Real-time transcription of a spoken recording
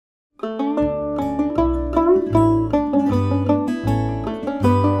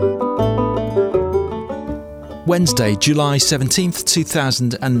Wednesday, July 17th,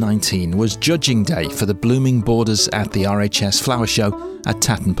 2019 was judging day for the blooming borders at the RHS Flower Show at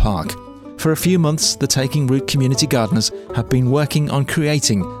Tatton Park. For a few months, the Taking Root community gardeners have been working on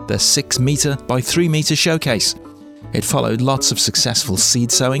creating the 6 metre by 3 metre showcase. It followed lots of successful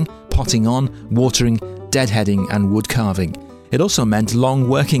seed sowing, potting on, watering, deadheading and wood carving. It also meant long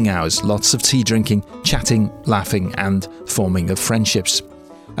working hours, lots of tea drinking, chatting, laughing and forming of friendships.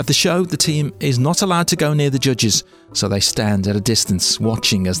 At the show, the team is not allowed to go near the judges, so they stand at a distance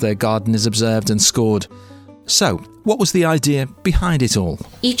watching as their garden is observed and scored. So, what was the idea behind it all?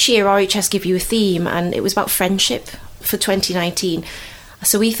 Each year RHS give you a theme, and it was about friendship for 2019.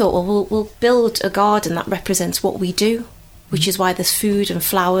 So we thought, well, we'll build a garden that represents what we do, which is why there's food and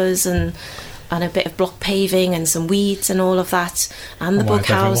flowers and a bit of block paving and some weeds and all of that, and the bug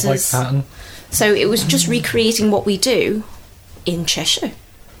houses. So it was just recreating what we do in Cheshire.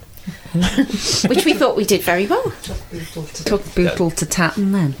 Which we thought we did very well. Took Bootle to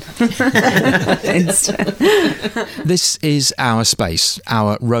Tatton then. This is our space,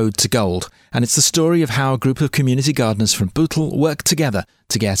 our road to gold, and it's the story of how a group of community gardeners from Bootle worked together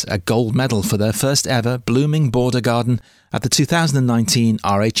to get a gold medal for their first ever blooming border garden at the 2019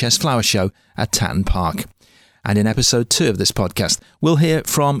 RHS Flower Show at Tatton Park. And in episode 2 of this podcast, we'll hear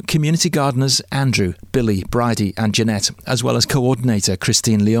from community gardeners Andrew, Billy, Bridie and Jeanette, as well as coordinator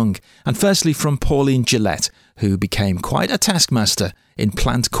Christine Leung, and firstly from Pauline Gillette, who became quite a taskmaster in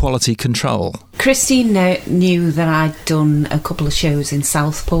plant quality control. Christine knew that I'd done a couple of shows in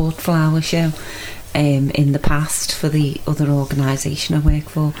Southport Flower Show in the past for the other organisation I work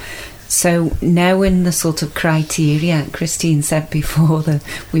for. So knowing the sort of criteria, Christine said before that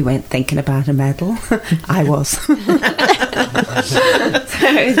we weren't thinking about a medal. I was. So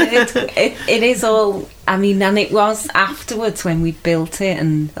it is all, I mean, and it was afterwards when we built it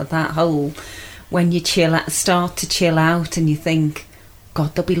and that whole, when you start to chill out and you think,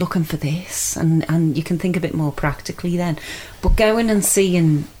 God, they'll be looking for this. And you can think a bit more practically then. But going and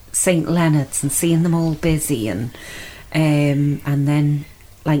seeing St Leonard's and seeing them all busy and then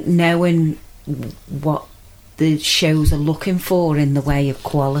like knowing what the shows are looking for in the way of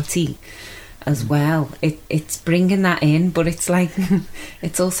quality as well, it's bringing that in, but it's like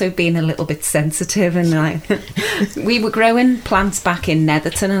it's also being a little bit sensitive. And like we were growing plants back in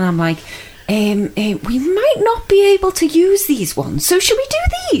Netherton and I'm like, we might not be able to use these ones, so should we do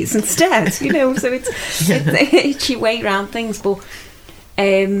these instead? So it's a itchy way around things. But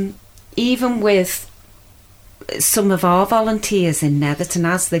even with some of our volunteers in Netherton,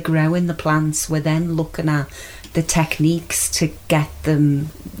 as they're growing the plants, we're then looking at the techniques to get them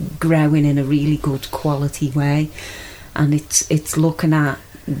growing in a really good quality way. And it's looking at,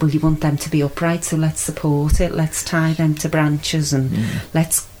 well, you want them to be upright, so let's support it, let's tie them to branches and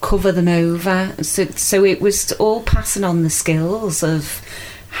let's cover them over. So it was all passing on the skills of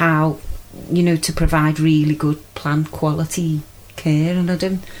how, to provide really good plant quality care. And I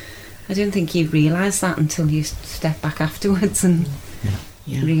don't think you realise that until you step back afterwards and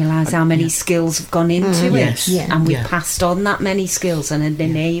realise how many skills have gone into it. Yes. And we passed on that many skills and had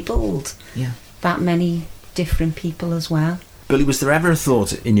enabled that many different people as well. Billy, was there ever a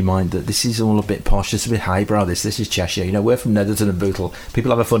thought in your mind that this is all a bit posh, it's a bit highbrow, this is Cheshire, we're from Netherton and Bootle,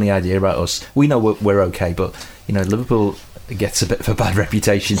 people have a funny idea about us, we know we're okay, but Liverpool gets a bit of a bad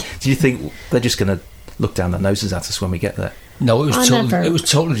reputation. Do you think they're just going to look down their noses at us when we get there? No, it was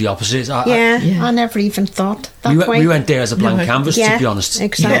totally the opposite. I never even thought that way. We went there as a blank canvas, to be honest.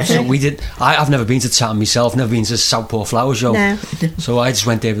 Exactly. So we did. I've never been to Tatton myself, never been to Southport Flower Show. No. So I just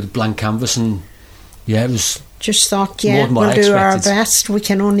went there with a blank canvas and it was just thought, we'll do our best, we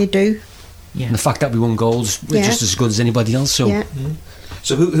can only do. Yeah. And the fact that we won golds, we're just as good as anybody else. So,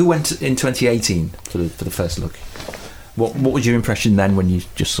 So who went in 2018 for the first look? What was your impression then when you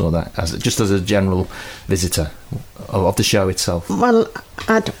just saw that, as a general visitor of the show itself? Well,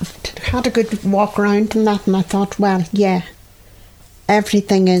 I'd had a good walk around and that, and I thought, well,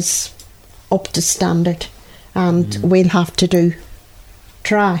 everything is up to standard, and we'll have to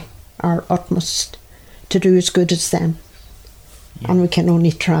try our utmost to do as good as them, and we can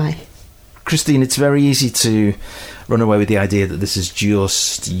only try. Christine, it's very easy to run away with the idea that this is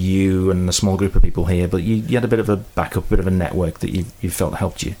just you and a small group of people here, but you had a bit of a backup, a bit of a network that you felt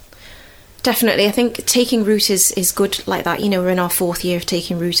helped you. Definitely. I think Taking Root is good like that. We're in our 4th year of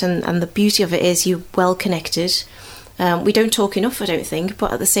Taking Root, and the beauty of it is you're well connected. We don't talk enough, I don't think,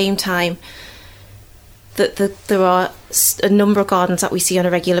 but at the same time, there are a number of gardens that we see on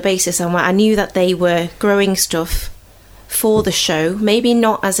a regular basis, and I knew that they were growing stuff for the show, maybe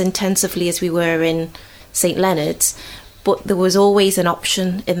not as intensively as we were in St Leonard's, but there was always an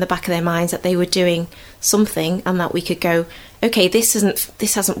option in the back of their minds that they were doing something, and that we could go, okay, this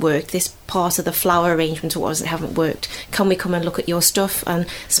hasn't worked, this part of the flower arrangement haven't worked, can we come and look at your stuff? And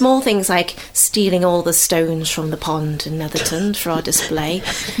small things like stealing all the stones from the pond in Netherton for our display.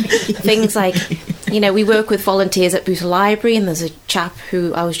 Things like, we work with volunteers at Bootle Library, and there's a chap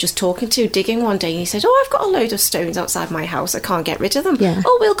who I was just talking to digging one day, and he said, I've got a load of stones outside my house, I can't get rid of them. Yeah.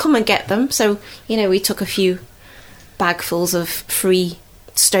 Oh, we'll come and get them. So we took a few bagfuls of free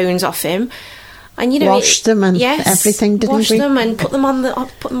stones off him, and washed them and everything, didn't washed we? them and put them on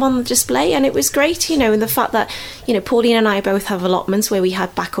the display, and it was great. And the fact that Pauline and I both have allotments where we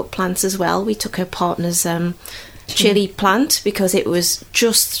had backup plants as well. We took her partner's chili plant because it was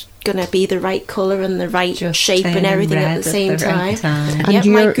just going to be the right colour and the right shape and everything at the same time.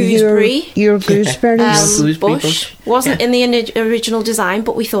 And my gooseberry, your gooseberries bush wasn't in the original design,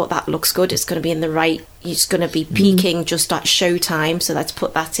 but we thought that looks good. It's going to be in the right. It's going to be peaking just at show time, so let's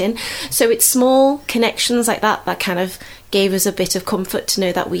put that in. So it's small connections like that kind of gave us a bit of comfort to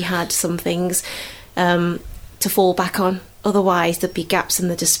know that we had some things to fall back on. Otherwise, there'd be gaps in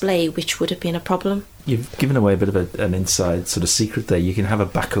the display, which would have been a problem. You've given away a bit of an inside sort of secret there. You can have a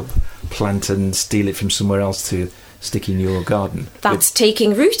backup plant and steal it from somewhere else to stick in your garden. That's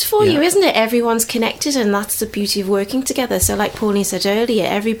taking root for you, isn't it? Everyone's connected, and that's the beauty of working together. So like Pauline said earlier,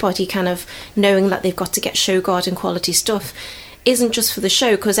 everybody kind of knowing that they've got to get show garden quality stuff isn't just for the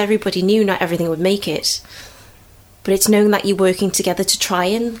show, because everybody knew not everything would make it. But it's knowing that you're working together to try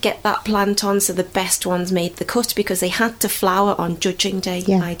and get that plant on, so the best ones made the cut, because they had to flower on judging day,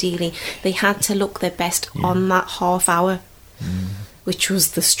 ideally. They had to look their best on that half hour, which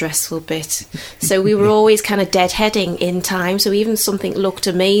was the stressful bit. So we were always kind of deadheading in time. So even something looked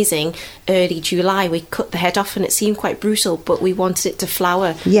amazing early July, we cut the head off and it seemed quite brutal, but we wanted it to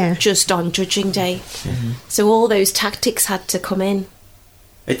flower just on judging day. So all those tactics had to come in.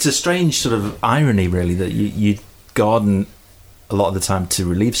 It's a strange sort of irony, really, that you garden a lot of the time to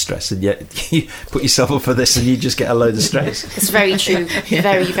relieve stress, and yet you put yourself up for this and you just get a load of stress. It's very true.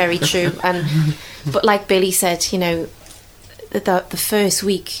 Very, very true. But like Billy said, the first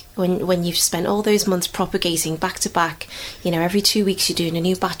week when you've spent all those months propagating back to back, every 2 weeks you're doing a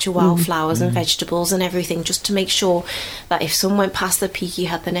new batch of wildflowers and vegetables and everything, just to make sure that if someone went past the peak, you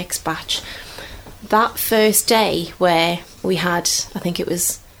had the next batch. That first day where we had, I think it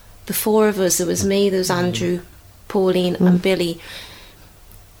was the four of us, there was me, there was Andrew, Pauline and Billy.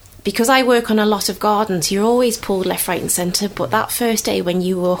 Because I work on a lot of gardens, you're always pulled left, right and centre, but that first day when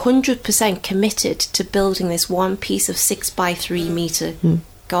you were 100% committed to building this one piece of 6x3 metre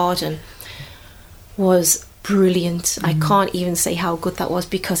garden was brilliant. I can't even say how good that was,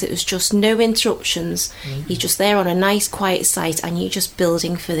 because it was just no interruptions. You're just there on a nice quiet site and you're just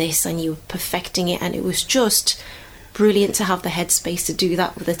building for this and you're perfecting it, and it was just brilliant to have the headspace to do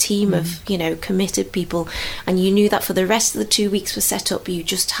that with a team of committed people, and you knew that for the rest of the 2 weeks were set up, you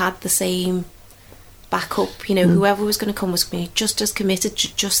just had the same backup. Whoever was going to come was going to be just as committed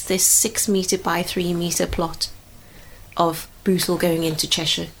to just this 6 metre by 3 metre plot of Bootle going into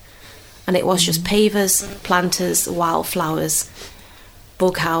Cheshire, and it was just pavers, planters, wildflowers,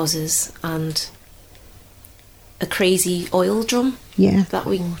 bug houses, and a crazy oil drum that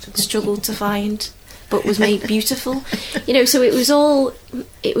we struggled to find, but was made beautiful. So it was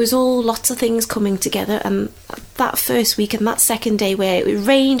all lots of things coming together. And that first week and that second day where it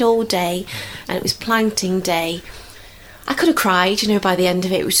rained all day and it was planting day, I could have cried, by the end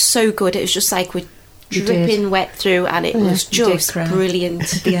of it. It was so good. It was just like we're dripping wet through, and it was just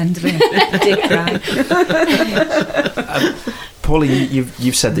brilliant. At the end of it, I did cry. Pauline,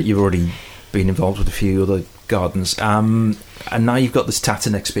 you've said that you've already been involved with a few other gardens, and now you've got this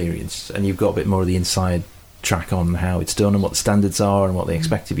Tatton experience, and you've got a bit more of the inside track on how it's done and what the standards are and what they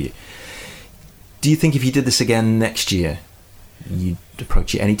expect of you. Do you think if you did this again next year, you'd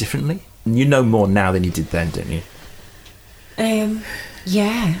approach it any differently? You know more now than you did then, don't you?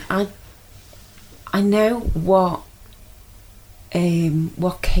 I know what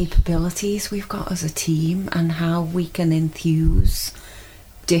capabilities we've got as a team and how we can enthuse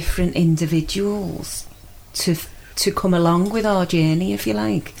different individuals to come along with our journey, if you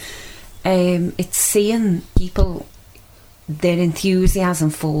like. It's seeing people, their enthusiasm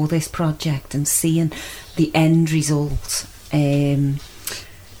for this project, and seeing the end result.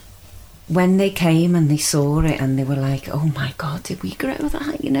 When they came and they saw it and they were like, oh my God, did we grow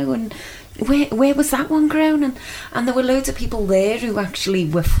that? And where was that one grown? And there were loads of people there who actually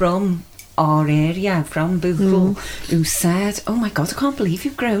were from our area, from Bootle, who said, oh my God, I can't believe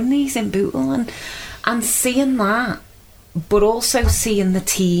you've grown these in Bootle. And seeing that but also seeing the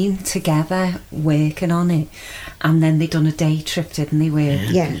team together working on it, and then they done a day trip, didn't they? Where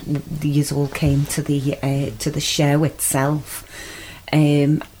these all came to the show itself,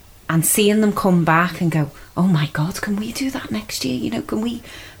 and seeing them come back and go, oh my God, can we do that next year? You know, can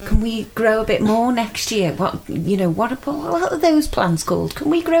we grow a bit more next year? What are those plants called? Can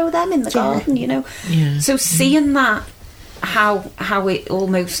we grow them in the garden? You know, so seeing that how it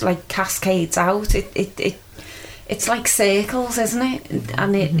almost like cascades out, it's like circles, isn't it?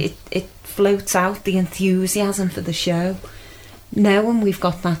 And it floats out the enthusiasm for the show. Knowing we've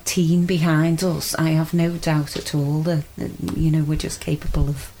got that team behind us, I have no doubt at all that we're just capable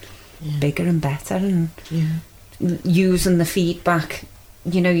of bigger and better, and using the feedback.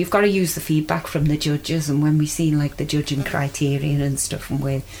 You've got to use the feedback from the judges, and when we see like the judging criteria and stuff, and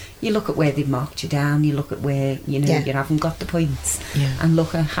where you look at where they've marked you down, you look at where you haven't got the points, and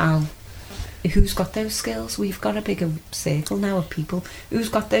look at who's got those skills. We've got a bigger circle now of people who's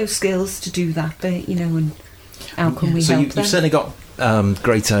got those skills to do that bit, and how can we help them? You've certainly got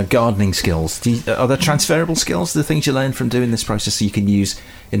greater gardening skills. Are there transferable skills, the things you learn from doing this process, so you can use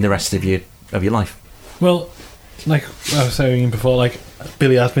in the rest of your life? Well, like I was saying before, like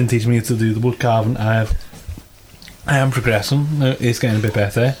Billy has been teaching me to do the wood carving. I am progressing. It's getting a bit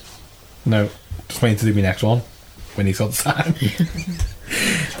better. Just waiting to do my next one when he's got the time.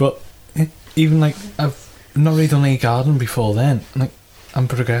 But even like I've not really done any gardening before then. Like I'm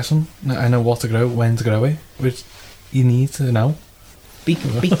progressing. I know what to grow, when to grow it, which you need to know.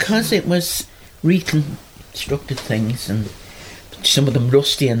 Because it was reconstructed things, and some of them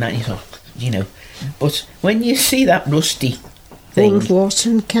rusty and that, but when you see that rusty thing, old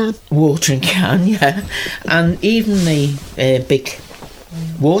watering can, yeah, and even the big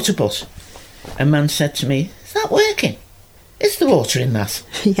water butt, a man said to me, "Is that working? Is the water in that?"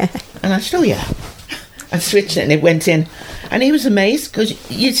 Yeah. And I said, "Oh yeah." I switched it and it went in, and he was amazed,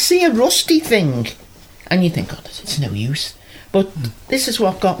 because you'd see a rusty thing and you think, "God, it's no use." But this is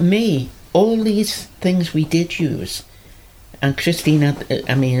what got me. All these things we did use, and Christine had,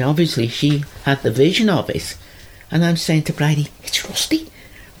 obviously she had the vision of it, and I'm saying to Bridie, it's rusty,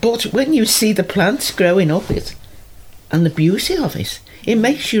 but when you see the plants growing up it and the beauty of it, it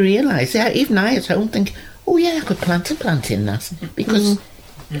makes you realise. Even I at home think, oh yeah, I could plant a plant in that, because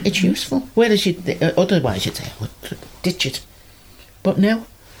it's useful. Whereas otherwise you'd say, ditch it. But no.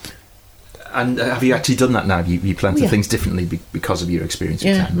 And have you actually done that now? You planted things differently because of your experience?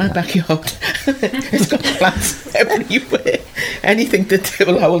 My backyard. It's got plants everywhere. Anything that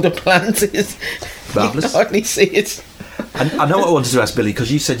will hold a plant is marvellous. You can hardly see it. And I know what I wanted to ask Billy, because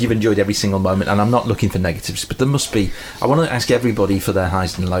you said you've enjoyed every single moment, and I'm not looking for negatives, but there must be. I want to ask everybody for their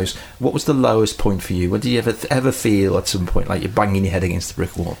highs and lows. What was the lowest point for you? What do you ever feel at some point like you're banging your head against the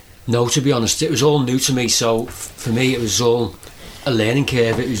brick wall? No, to be honest, it was all new to me. So for me, it was all a learning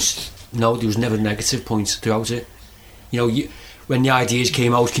curve. There was never negative points throughout it. When the ideas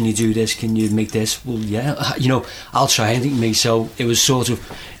came out, can you do this? Can you make this? Well, yeah. I'll try anything, me. So it was sort of,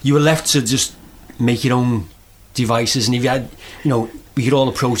 you were left to just make your own devices, and if you had, we could all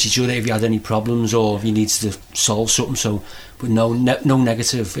approach each other if you had any problems or if you needed to solve something. So, but no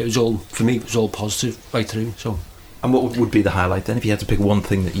negative. It was all, for me, it was all positive right through. So, and what would be the highlight then, if you had to pick one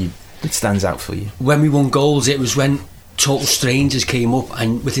thing that stands out for you? When we won goals, it was when total strangers came up,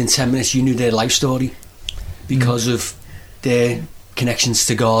 and within 10 minutes you knew their life story because of their connections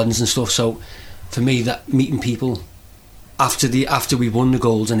to gardens and stuff. So for me, that meeting people after we won the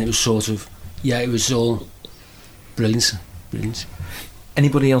goals, and it was sort of, it was all brilliant.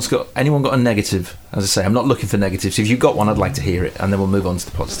 Anyone got a negative? As I say, I'm not looking for negatives. If you've got one, I'd like to hear it, and then we'll move on to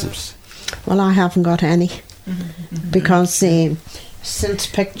the positives. Well, I haven't got any, because since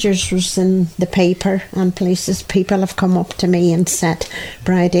pictures was in the paper and places, people have come up to me and said,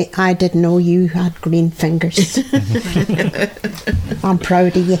 "Bridie, I didn't know you had green fingers." I'm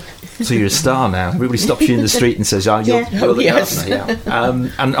proud of you. So you're a star now. Everybody stops you in the street and says, you're the gardener. Yeah.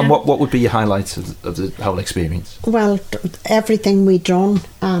 And what would be your highlights of the whole experience? Well, everything we done,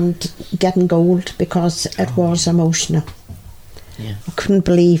 and getting gold, because it was emotional. Yeah. I couldn't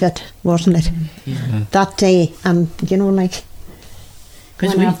believe it, wasn't it? Yeah. That day, and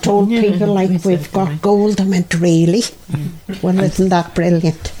when I've told people we've got gold, I went, really? Well, isn't that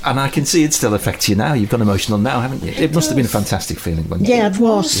brilliant? And I can see it still affects you now. You've gone emotional now, haven't you? It must have been a fantastic feeling. It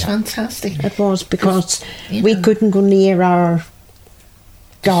was. Fantastic. It was, because we couldn't go near our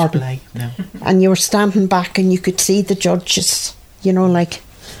garden. No. And you were standing back and you could see the judges,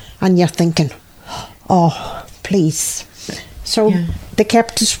 and you're thinking, oh, please. So they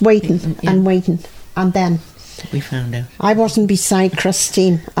kept us waiting and waiting, and then we found out. I wasn't beside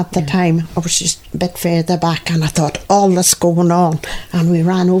Christine at the time. I was just a bit further back, and I thought, all this going on. And we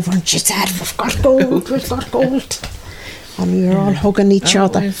ran over, and she said, "We've got gold, we've got gold." And we were all hugging each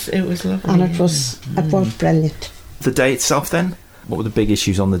other. It was lovely. And it was brilliant. The day itself then? What were the big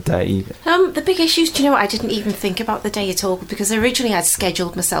issues on the day? The big issues, do you know what? I didn't even think about the day at all, because originally I'd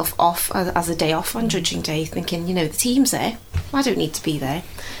scheduled myself off as a day off on judging day, thinking, the team's there, I don't need to be there.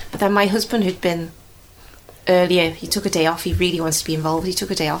 But then my husband, who'd been earlier, he took a day off, he really wants to be involved, he took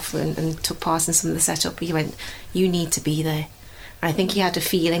a day off and took part in some of the setup. He went, "You need to be there." And I think he had a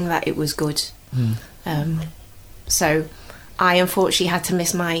feeling that it was good. So I unfortunately had to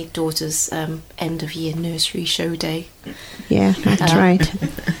miss my daughter's end of year nursery show day. Yeah, that's right.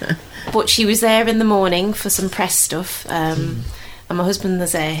 But she was there in the morning for some press stuff, and my husband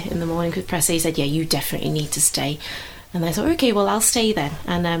was there in the morning with press. He said, "Yeah, you definitely need to stay." And I thought, okay, well, I'll stay then.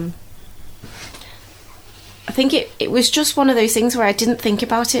 And I think it was just one of those things where I didn't think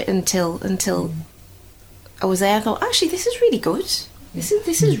about it until I was there. I thought, actually, this is really good. This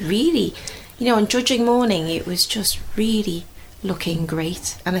is really, on judging morning, it was just really looking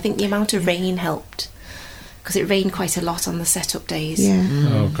great. And I think the amount of rain helped, because it rained quite a lot on the setup days. Yeah.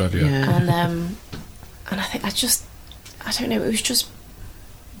 Oh God, yeah. And I think I don't know, it was just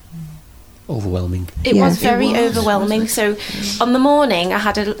overwhelming. It Yeah. was very It was, overwhelming. So on the morning, I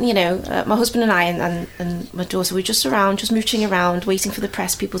had my husband and I and my daughter were just mooching around, waiting for the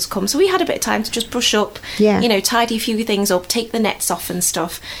press people to come. So we had a bit of time to just brush up, tidy a few things up, take the nets off and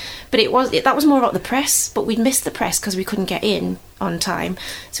stuff. But that was more about the press. But we'd missed the press because we couldn't get in on time.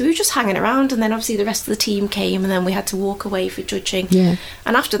 So we were just hanging around, and then obviously the rest of the team came, and then we had to walk away for judging. Yeah.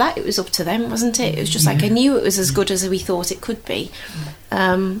 And after that, it was up to them, wasn't it? It was just like I knew it was as good as we thought it could be.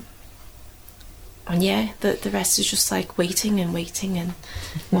 And yeah, the rest is just like waiting and watching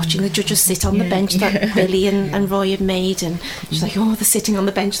the judges sit on the bench that Billy and Roy had made, and she's like, oh, they're sitting on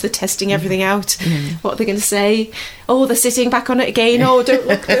the bench, they're testing everything out. What are they going to say? Oh, they're sitting back on it again. Oh, don't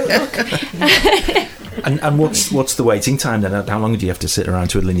look. And what's the waiting time then? How long do you have to sit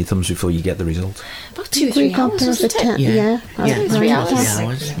around twiddling your thumbs before you get the result? About 2-3 hours, wasn't it? Yeah. 3 hours. 3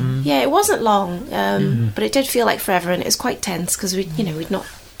 hours. Yeah, it wasn't long, but it did feel like forever, and it was quite tense because we'd not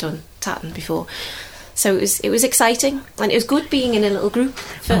done Tatton before. So it was exciting, and it was good being in a little group,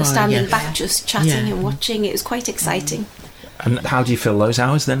 standing back just chatting and watching. It was quite exciting. And how do you fill those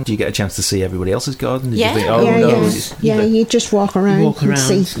hours then? Do you get a chance to see everybody else's garden? Did Yeah. you think, You just walk around and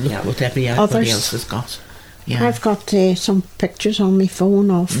see. Look what everybody else has got. Yeah. I've got some pictures on my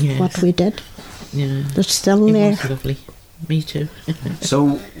phone of what we did. Yeah. They're still It there. was lovely. Me too.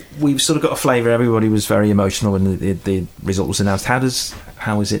 So we've sort of got a flavour. Everybody was very emotional when the result was announced. How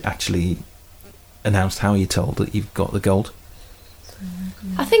is it actually announced? How are you told that you've got the gold?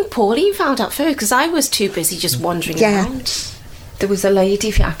 I think Pauline found out first, because I was too busy just wandering around. There was a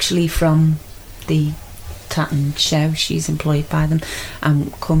lady actually from the Tatton show, she's employed by them,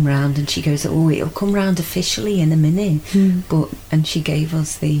 and come round, and she goes, oh, it'll come round officially in a minute. And she gave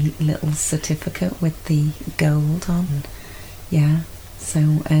us the little certificate with the gold on. Yeah,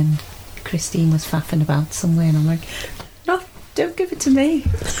 so Christine was faffing about somewhere, and I'm like, no, don't give it to me,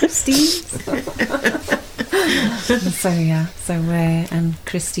 Christine. And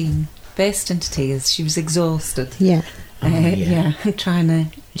Christine burst into tears. She was exhausted. Yeah. Trying to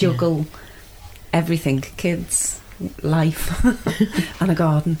juggle everything, kids, life, and a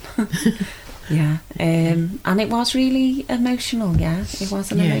garden. And it was really emotional. It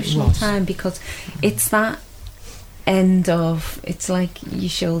was an emotional time, because it's that end of, it's like your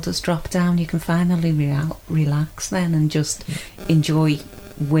shoulders drop down, you can finally relax then and just enjoy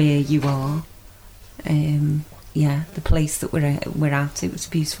where you are. The place that we're at, it was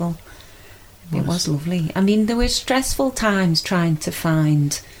beautiful. It was lovely. I mean, there were stressful times trying to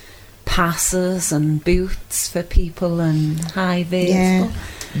find passes and boots for people and high vis. Yeah.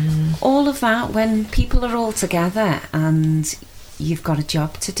 All of that, when people are all together and you've got a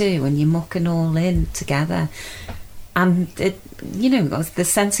job to do and you're mucking all in together, and the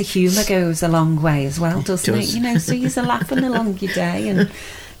sense of humour goes a long way as well, doesn't it? So you're laughing along your day, and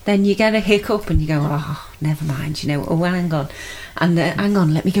then you get a hiccup and you go, oh, never mind, oh, hang on. And hang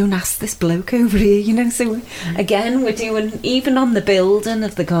on, let me go and ask this bloke over here, So again, we're doing, even on the building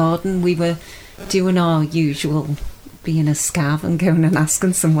of the garden, we were doing our usual being a scav and going and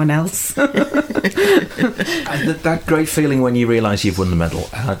asking someone else. And that great feeling when you realise you've won the medal,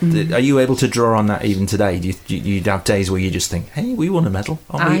 are you able to draw on that even today? Do you have days where you just think, hey, we won a medal,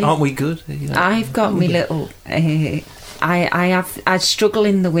 aren't we good? I've got me little... I struggle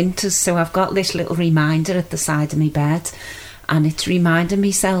in the winters, so I've got this little reminder at the side of my bed, and it's reminding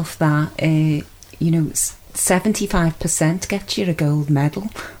myself that 75% gets you a gold medal.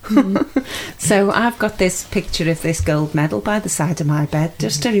 So I've got this picture of this gold medal by the side of my bed,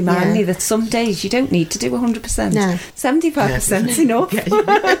 just to remind me that some days you don't need to do 100%. No. 75% is enough.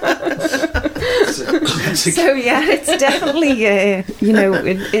 So yeah, it's definitely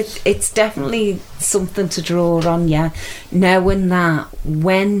it's definitely something to draw on. Yeah, knowing that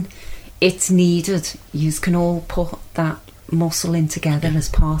when it's needed, you can all put that muscle in together as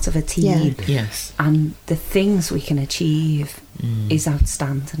part of a team. Yes. And the things we can achieve is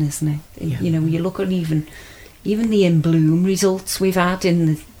outstanding, isn't it? You know, you look at even the In Bloom results we've had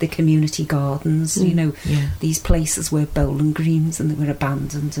in the community gardens, you know, these places were bowling greens and they were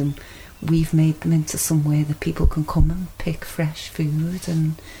abandoned, and we've made them into somewhere that people can come and pick fresh food,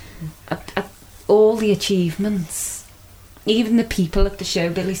 and all the achievements. Even the people at the show,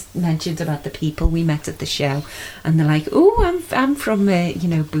 Billy mentioned about the people we met at the show, and they're like, "Oh, I'm from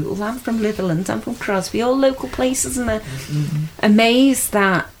Bootle, I'm from Litherland, I'm from Crosby, all local places," and they're amazed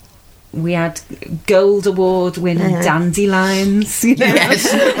that we had gold award winning dandelions. You know?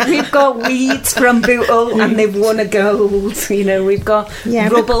 Yes. We've got weeds from Bootle and they've won a gold. You know, we've got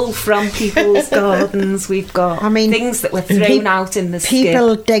rubble from people's gardens. We've got things that were thrown out in the skip.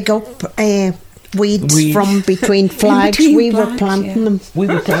 People dig up weeds from between flags. We were planting them. We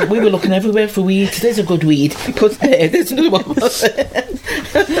were looking everywhere for weeds. There's a good weed. Put there. There's another one.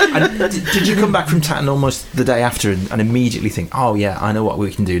 And did you come back from Tatton almost the day after and immediately think, oh yeah, I know what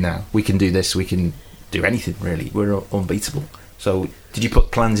we can do now. We can do this. We can do anything, really. We're unbeatable. So did you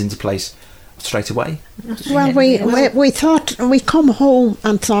put plans into place straight away? Well, we thought, we come home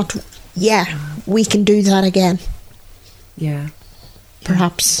and thought, yeah, we can do that again. Yeah.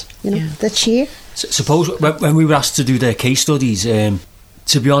 Perhaps, this year. Suppose when we were asked to do their case studies, to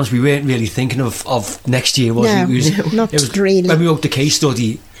be honest, we weren't really thinking of next year, was it? Not really. When we wrote the case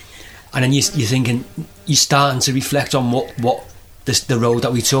study, and then you're thinking, you're starting to reflect on what the road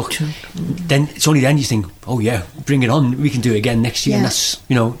that we took. Then it's only then you think, oh yeah, bring it on, we can do it again next year. And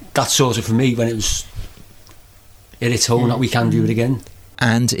that's sort of for me when it hits home that we can do it again.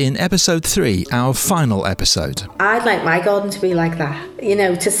 And in episode 3, our final episode. I'd like my garden to be like that,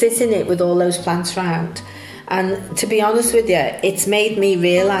 to sit in it with all those plants around. And to be honest with you, it's made me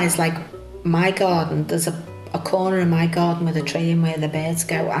realise, like, my garden, there's a corner in my garden with a tree in where the birds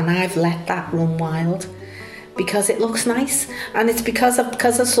go, and I've let that run wild because it looks nice. And it's because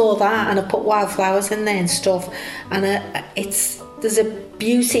I saw that, and I put wildflowers in there and stuff, and there's a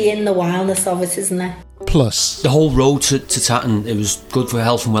beauty in the wildness of it, isn't there? Plus, the whole road to Tatton, it was good for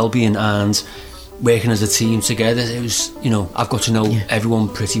health and well-being, and working as a team together, it was, I've got to know everyone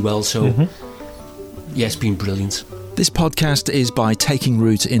pretty well, so yeah, it's been brilliant. This podcast is by Taking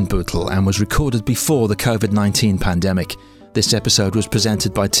Root in Bootle and was recorded before the COVID-19 pandemic. This episode was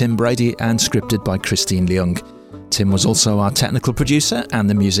presented by Tim Brady and scripted by Christine Leung. Tim was also our technical producer, and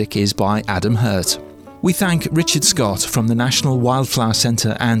the music is by Adam Hurt. We thank Richard Scott from the National Wildflower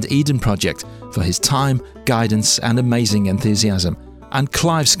Centre and Eden Project for his time, guidance and amazing enthusiasm, and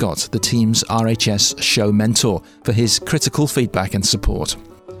Clive Scott, the team's RHS show mentor, for his critical feedback and support.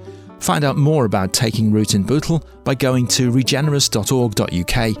 Find out more about Taking Root in Bootle by going to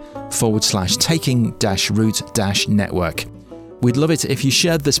regenerous.org.uk/taking-root-network. We'd love it if you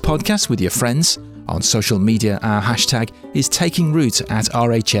shared this podcast with your friends. On social media, our hashtag is Taking Root at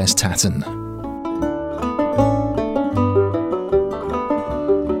RHS Tatton.